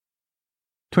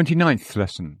29th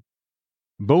Lesson.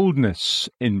 Boldness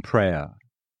in Prayer.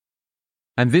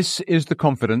 And this is the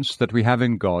confidence that we have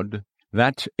in God,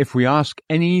 that, if we ask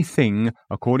anything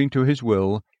according to his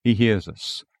will, he hears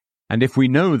us. And if we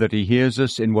know that he hears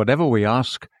us in whatever we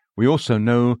ask, we also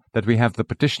know that we have the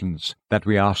petitions that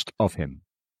we asked of him.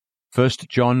 1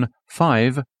 John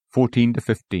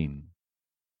 5:14-15.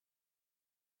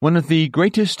 One of the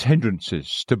greatest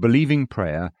hindrances to believing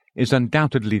prayer is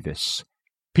undoubtedly this: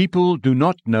 people do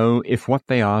not know if what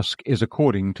they ask is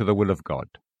according to the will of God.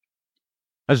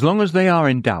 As long as they are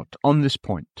in doubt on this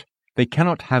point, they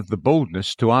cannot have the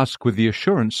boldness to ask with the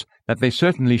assurance that they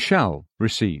certainly shall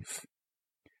receive.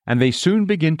 And they soon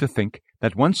begin to think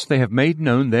that once they have made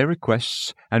known their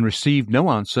requests and received no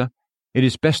answer, it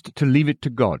is best to leave it to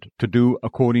God to do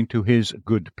according to his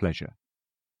good pleasure.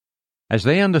 As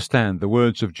they understand the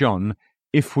words of John,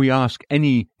 "If we ask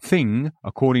anything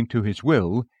according to his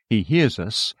will, he hears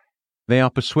us," they are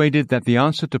persuaded that the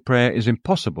answer to prayer is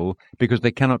impossible because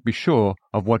they cannot be sure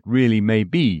of what really may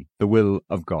be the will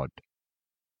of God.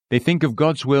 They think of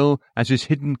God's will as his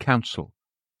hidden counsel,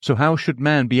 so how should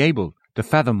man be able to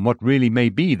fathom what really may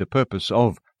be the purpose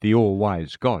of the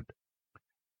all-wise God?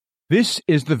 This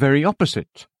is the very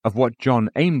opposite of what John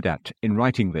aimed at in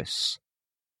writing this.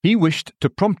 He wished to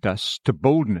prompt us to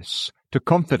boldness, to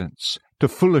confidence, to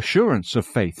full assurance of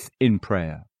faith in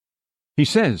prayer. He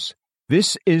says,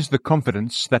 "This is the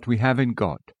confidence that we have in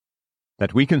God,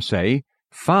 that we can say,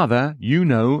 'Father, you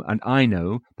know and I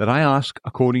know that I ask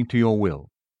according to your will.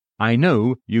 I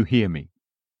know you hear me.'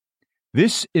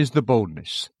 This is the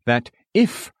boldness that,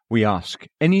 if we ask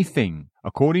anything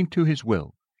according to his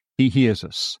will, he hears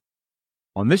us.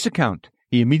 On this account,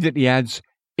 he immediately adds,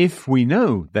 'If we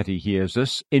know that he hears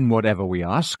us in whatever we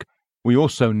ask, we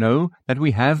also know that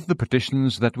we have the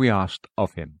petitions that we asked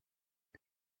of him.'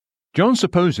 John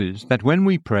supposes that when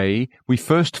we pray, we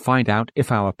first find out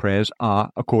if our prayers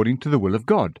are according to the will of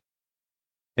God.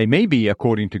 They may be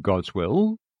according to God's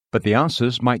will, but the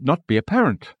answers might not be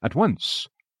apparent at once,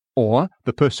 or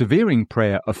the persevering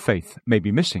prayer of faith may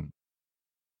be missing.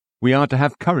 We are to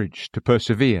have courage to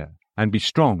persevere and be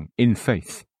strong in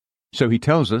faith. So he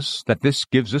tells us that this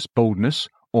gives us boldness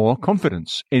or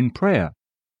confidence in prayer.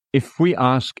 If we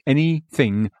ask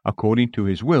anything according to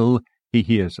his will, he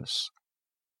hears us.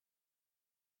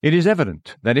 It is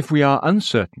evident that if we are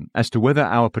uncertain as to whether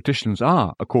our petitions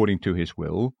are according to his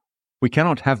will, we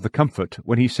cannot have the comfort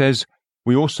when he says,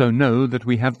 "We also know that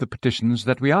we have the petitions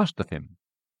that we asked of him."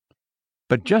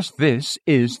 But just this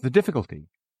is the difficulty.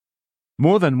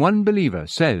 More than one believer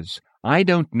says, "I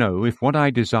don't know if what I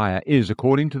desire is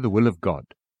according to the will of God.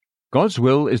 God's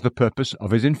will is the purpose of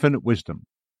his infinite wisdom.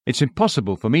 It's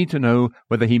impossible for me to know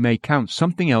whether he may count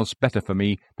something else better for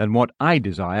me than what I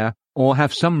desire, or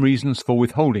have some reasons for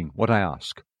withholding what I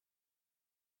ask."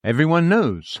 Everyone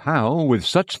knows how, with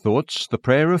such thoughts, the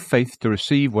prayer of faith to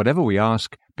receive whatever we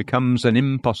ask becomes an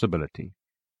impossibility.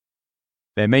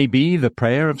 There may be the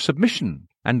prayer of submission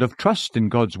and of trust in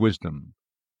God's wisdom,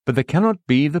 but there cannot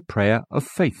be the prayer of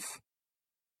faith.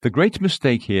 The great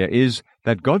mistake here is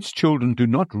that God's children do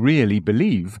not really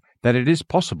believe that it is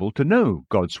possible to know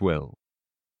God's will.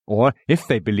 Or, if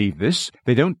they believe this,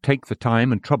 they don't take the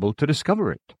time and trouble to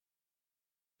discover it.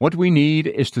 What we need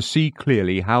is to see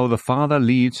clearly how the Father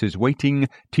leads his waiting,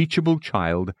 teachable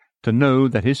child to know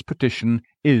that his petition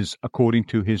is according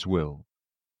to his will.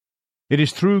 It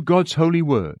is through God's holy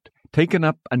word, taken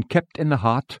up and kept in the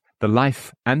heart, the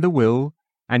life and the will,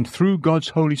 and through God's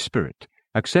Holy Spirit,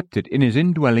 accepted in his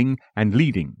indwelling and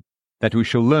leading, that we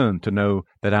shall learn to know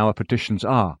that our petitions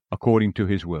are according to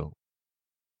his will.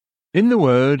 In the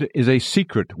Word is a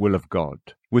secret will of God,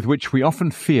 with which we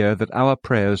often fear that our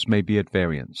prayers may be at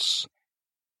variance.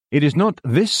 It is not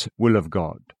this will of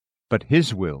God, but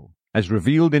his will, as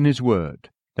revealed in his Word,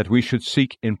 that we should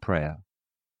seek in prayer.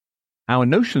 Our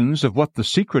notions of what the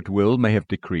secret will may have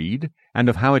decreed, and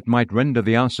of how it might render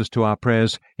the answers to our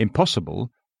prayers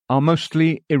impossible, are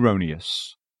mostly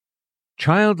erroneous.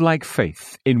 Childlike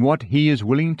faith in what he is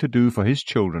willing to do for his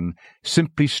children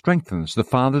simply strengthens the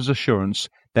Father's assurance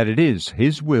that it is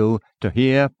his will to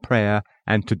hear prayer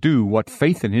and to do what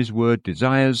faith in his word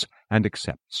desires and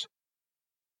accepts.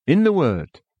 In the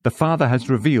Word, the Father has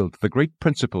revealed the great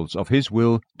principles of his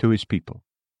will to his people.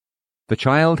 The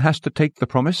child has to take the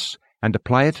promise and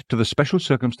apply it to the special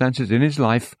circumstances in his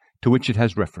life to which it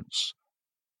has reference.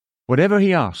 Whatever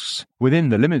he asks within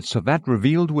the limits of that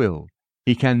revealed will,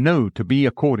 he can know to be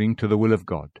according to the will of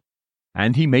God,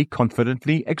 and he may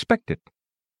confidently expect it.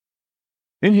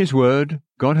 In his Word,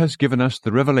 God has given us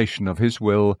the revelation of his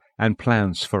will and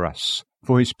plans for us,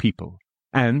 for his people,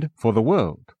 and for the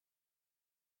world.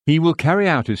 He will carry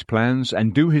out his plans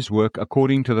and do his work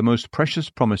according to the most precious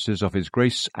promises of his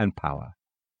grace and power.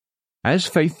 As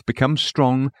faith becomes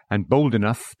strong and bold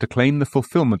enough to claim the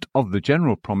fulfillment of the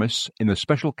general promise in the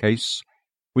special case,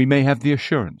 we may have the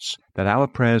assurance that our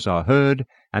prayers are heard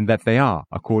and that they are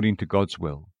according to God's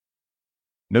will.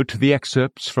 Note the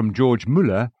excerpts from George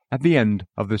Muller at the end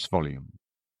of this volume.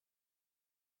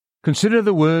 Consider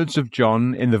the words of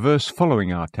John in the verse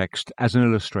following our text as an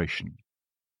illustration.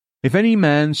 If any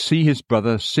man see his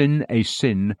brother sin a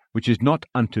sin which is not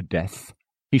unto death,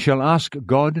 he shall ask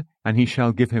God, and he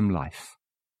shall give him life.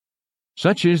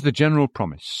 Such is the general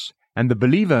promise, and the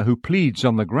believer who pleads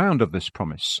on the ground of this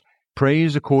promise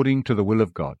prays according to the will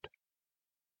of God.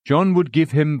 John would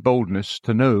give him boldness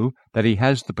to know that he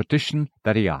has the petition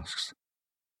that he asks.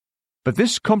 But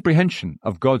this comprehension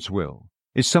of God's will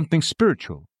is something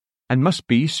spiritual and must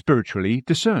be spiritually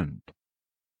discerned.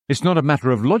 It's not a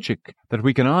matter of logic that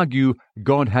we can argue,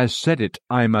 God has said it,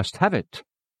 I must have it.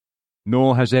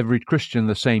 Nor has every Christian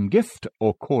the same gift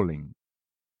or calling.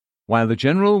 While the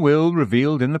general will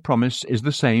revealed in the promise is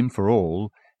the same for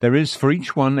all, there is for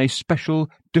each one a special,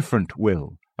 different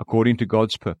will, according to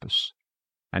God's purpose.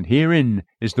 And herein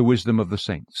is the wisdom of the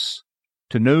saints,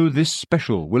 to know this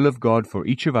special will of God for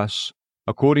each of us,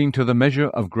 according to the measure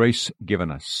of grace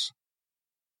given us.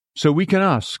 So we can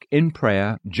ask in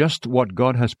prayer just what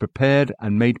God has prepared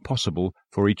and made possible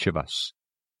for each of us.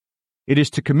 It is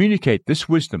to communicate this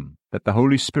wisdom that the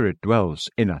Holy Spirit dwells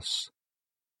in us.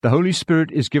 The Holy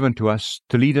Spirit is given to us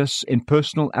to lead us in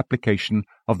personal application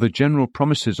of the general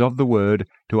promises of the Word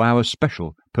to our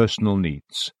special personal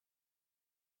needs.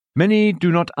 Many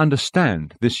do not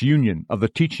understand this union of the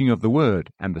teaching of the Word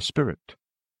and the Spirit.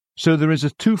 So there is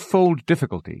a twofold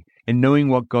difficulty in knowing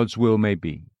what God's will may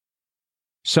be.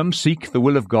 Some seek the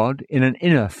will of God in an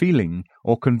inner feeling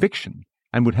or conviction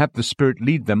and would have the Spirit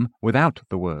lead them without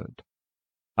the Word.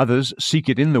 Others seek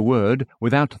it in the Word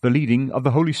without the leading of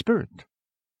the Holy Spirit.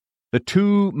 The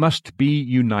two must be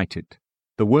united,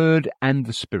 the Word and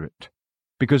the Spirit,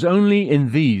 because only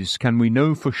in these can we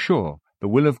know for sure the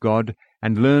will of God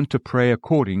and learn to pray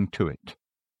according to it.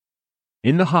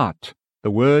 In the heart,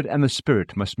 the Word and the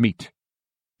Spirit must meet.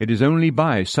 It is only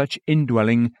by such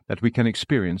indwelling that we can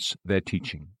experience their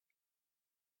teaching.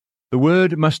 The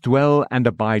Word must dwell and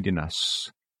abide in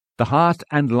us. The heart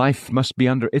and life must be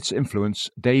under its influence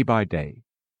day by day.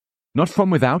 Not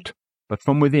from without, but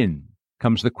from within,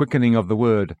 comes the quickening of the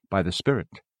Word by the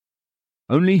Spirit.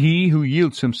 Only he who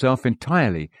yields himself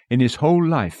entirely in his whole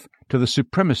life to the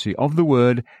supremacy of the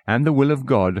Word and the will of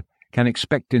God can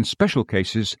expect in special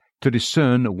cases to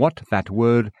discern what that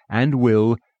Word and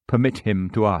will permit him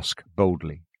to ask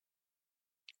boldly.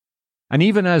 And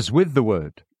even as with the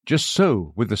Word, just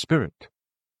so with the Spirit.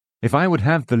 If I would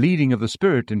have the leading of the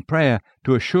Spirit in prayer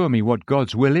to assure me what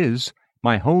God's will is,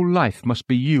 my whole life must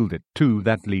be yielded to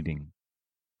that leading.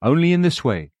 Only in this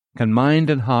way can mind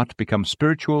and heart become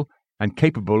spiritual and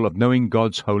capable of knowing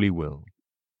God's holy will.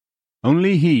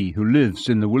 Only he who lives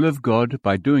in the will of God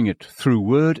by doing it through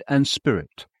Word and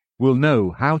Spirit will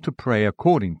know how to pray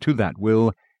according to that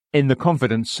will in the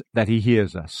confidence that he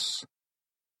hears us.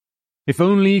 If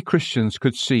only Christians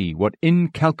could see what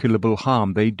incalculable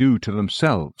harm they do to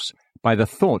themselves by the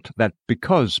thought that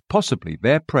because possibly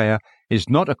their prayer is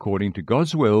not according to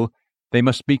God's will, they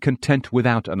must be content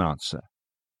without an answer.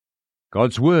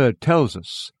 God's Word tells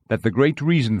us that the great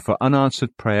reason for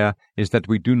unanswered prayer is that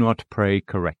we do not pray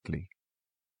correctly.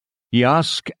 Ye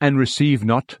ask and receive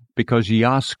not, because ye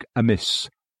ask amiss.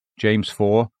 James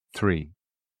 4:3.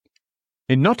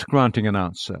 In not granting an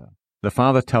answer, the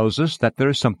Father tells us that there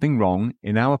is something wrong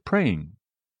in our praying.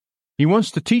 He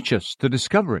wants to teach us to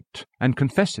discover it and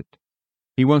confess it.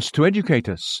 He wants to educate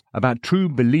us about true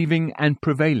believing and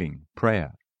prevailing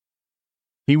prayer.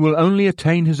 He will only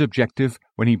attain his objective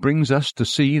when he brings us to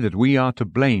see that we are to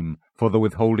blame for the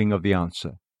withholding of the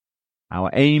answer. Our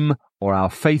aim, or our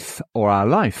faith, or our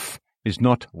life is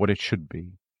not what it should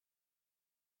be.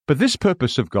 But this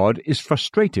purpose of God is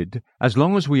frustrated as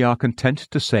long as we are content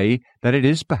to say that it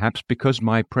is perhaps because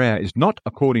my prayer is not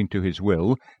according to his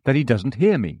will that he doesn't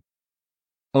hear me.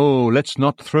 Oh, let's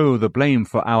not throw the blame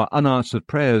for our unanswered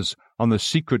prayers on the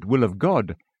secret will of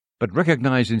God, but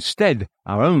recognize instead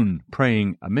our own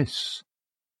praying amiss.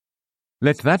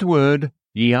 Let that word,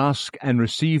 ye ask and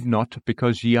receive not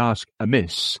because ye ask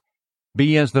amiss,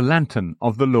 be as the lantern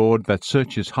of the Lord that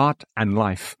searches heart and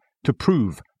life, to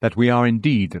prove that we are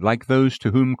indeed like those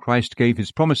to whom Christ gave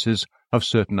his promises of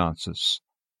certain answers.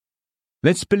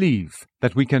 Let's believe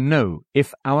that we can know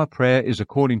if our prayer is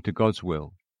according to God's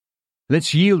will.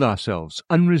 Let's yield ourselves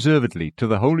unreservedly to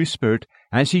the Holy Spirit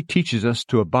as he teaches us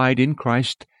to abide in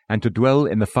Christ and to dwell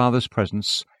in the Father's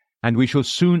presence, and we shall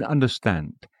soon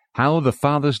understand how the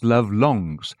Father's love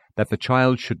longs that the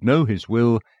child should know his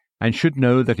will and should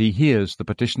know that he hears the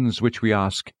petitions which we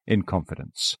ask in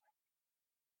confidence.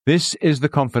 This is the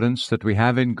confidence that we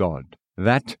have in God,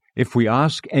 that, if we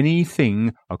ask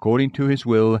anything according to his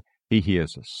will, he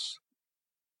hears us.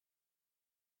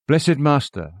 Blessed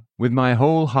Master, with my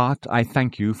whole heart I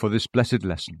thank you for this blessed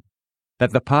lesson,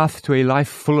 that the path to a life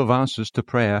full of answers to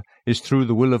prayer is through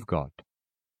the will of God.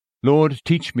 Lord,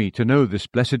 teach me to know this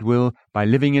blessed will by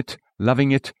living it,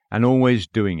 loving it, and always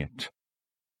doing it.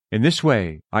 In this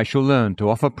way I shall learn to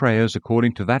offer prayers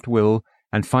according to that will,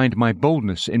 and find my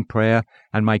boldness in prayer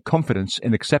and my confidence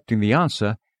in accepting the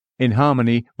answer in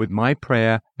harmony with my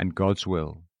prayer and God's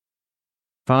will.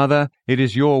 Father, it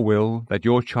is your will that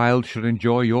your child should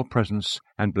enjoy your presence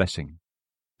and blessing.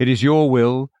 It is your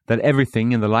will that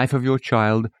everything in the life of your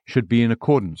child should be in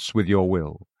accordance with your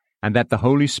will, and that the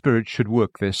Holy Spirit should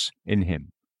work this in him.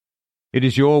 It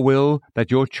is your will that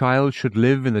your child should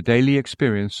live in the daily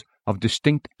experience of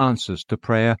distinct answers to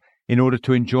prayer in order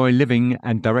to enjoy living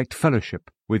and direct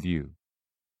fellowship with you.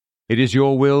 It is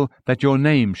your will that your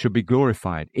name should be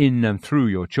glorified in and through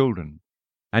your children,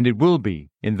 and it will be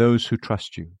in those who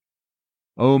trust you.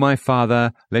 O my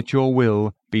Father, let your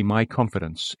will be my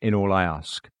confidence in all I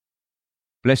ask.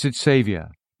 Blessed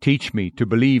Saviour, teach me to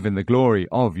believe in the glory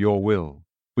of your will,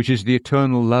 which is the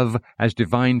eternal love as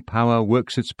divine power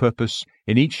works its purpose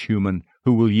in each human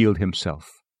who will yield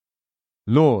himself.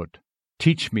 Lord,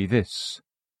 teach me this.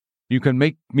 You can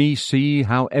make me see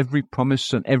how every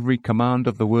promise and every command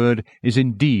of the Word is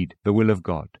indeed the will of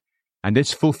God, and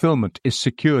its fulfillment is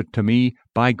secured to me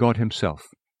by God himself.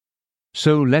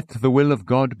 So let the will of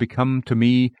God become to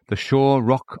me the sure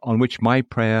rock on which my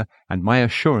prayer and my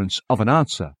assurance of an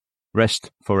answer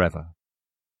rest forever.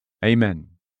 Amen.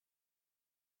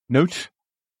 Note: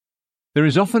 there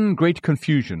is often great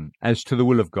confusion as to the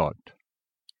will of God.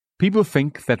 People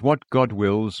think that what God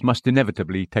wills must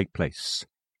inevitably take place.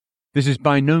 This is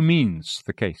by no means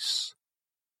the case.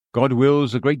 God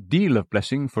wills a great deal of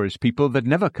blessing for his people that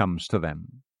never comes to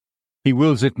them. He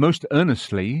wills it most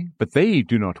earnestly, but they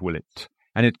do not will it,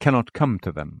 and it cannot come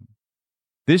to them.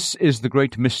 This is the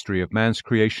great mystery of man's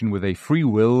creation with a free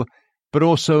will, but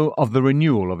also of the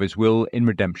renewal of his will in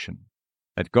redemption,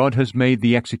 that God has made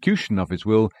the execution of his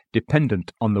will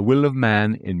dependent on the will of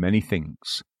man in many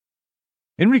things.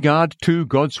 In regard to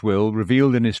God's will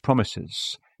revealed in his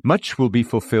promises, much will be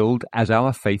fulfilled as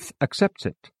our faith accepts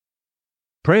it.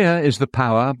 Prayer is the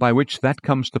power by which that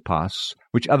comes to pass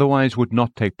which otherwise would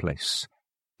not take place,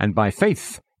 and by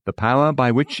faith the power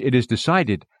by which it is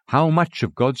decided how much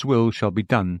of God's will shall be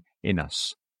done in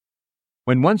us.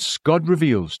 When once God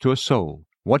reveals to a soul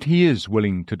what he is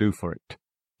willing to do for it,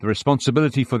 the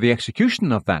responsibility for the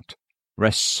execution of that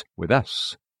rests with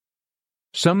us.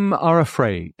 Some are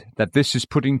afraid that this is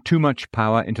putting too much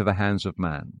power into the hands of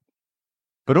man.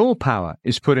 But all power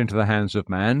is put into the hands of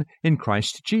man in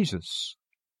Christ Jesus.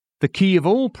 The key of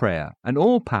all prayer and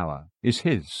all power is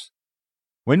his.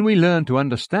 When we learn to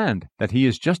understand that he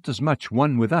is just as much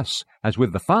one with us as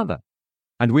with the Father,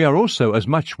 and we are also as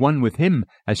much one with him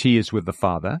as he is with the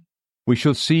Father, we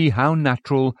shall see how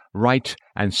natural, right,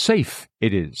 and safe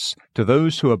it is to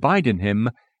those who abide in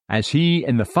him, as he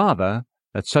in the Father,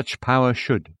 that such power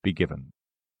should be given.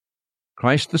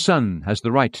 Christ the Son has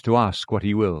the right to ask what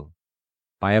he will.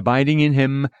 By abiding in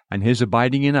him and his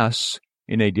abiding in us,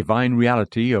 in a divine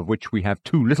reality of which we have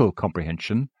too little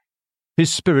comprehension,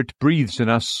 his Spirit breathes in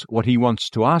us what he wants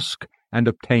to ask and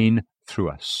obtain through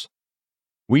us.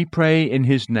 We pray in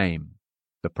his name.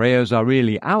 The prayers are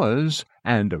really ours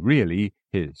and really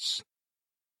his.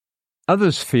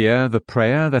 Others fear the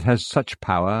prayer that has such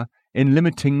power in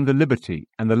limiting the liberty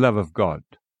and the love of God.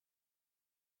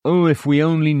 Oh, if we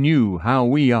only knew how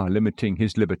we are limiting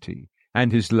his liberty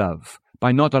and his love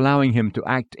by not allowing him to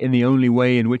act in the only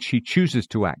way in which he chooses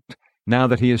to act, now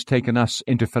that he has taken us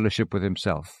into fellowship with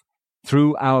himself,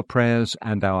 through our prayers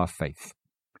and our faith.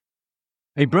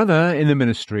 A brother in the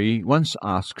ministry once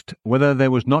asked whether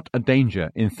there was not a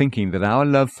danger in thinking that our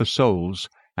love for souls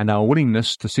and our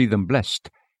willingness to see them blessed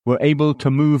were able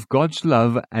to move God's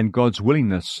love and God's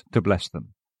willingness to bless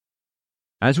them.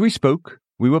 As we spoke,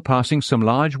 we were passing some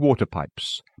large water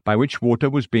pipes, by which water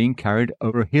was being carried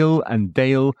over hill and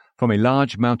dale from a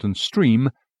large mountain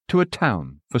stream to a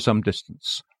town for some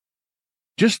distance.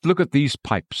 "Just look at these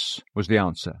pipes," was the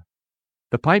answer.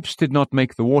 The pipes did not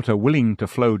make the water willing to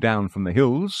flow down from the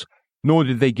hills, nor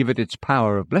did they give it its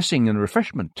power of blessing and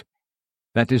refreshment.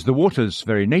 That is the water's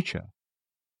very nature.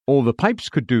 All the pipes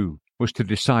could do was to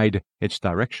decide its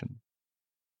direction.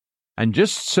 And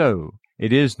just so,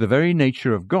 It is the very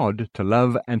nature of God to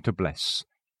love and to bless.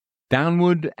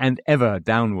 Downward and ever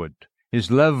downward, his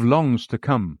love longs to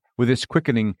come with its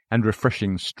quickening and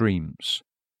refreshing streams.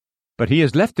 But he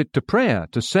has left it to prayer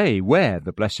to say where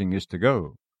the blessing is to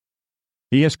go.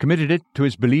 He has committed it to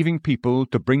his believing people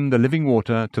to bring the living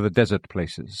water to the desert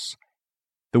places.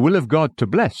 The will of God to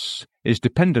bless is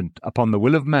dependent upon the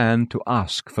will of man to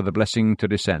ask for the blessing to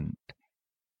descend.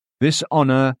 This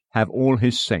honor have all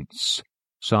his saints.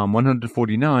 Psalm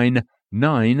 149,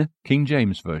 9, King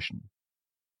James Version.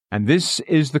 And this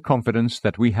is the confidence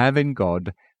that we have in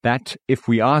God, that if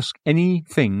we ask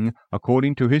anything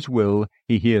according to his will,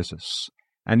 he hears us.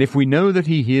 And if we know that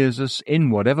he hears us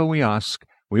in whatever we ask,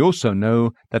 we also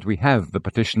know that we have the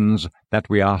petitions that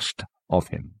we asked of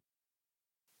him.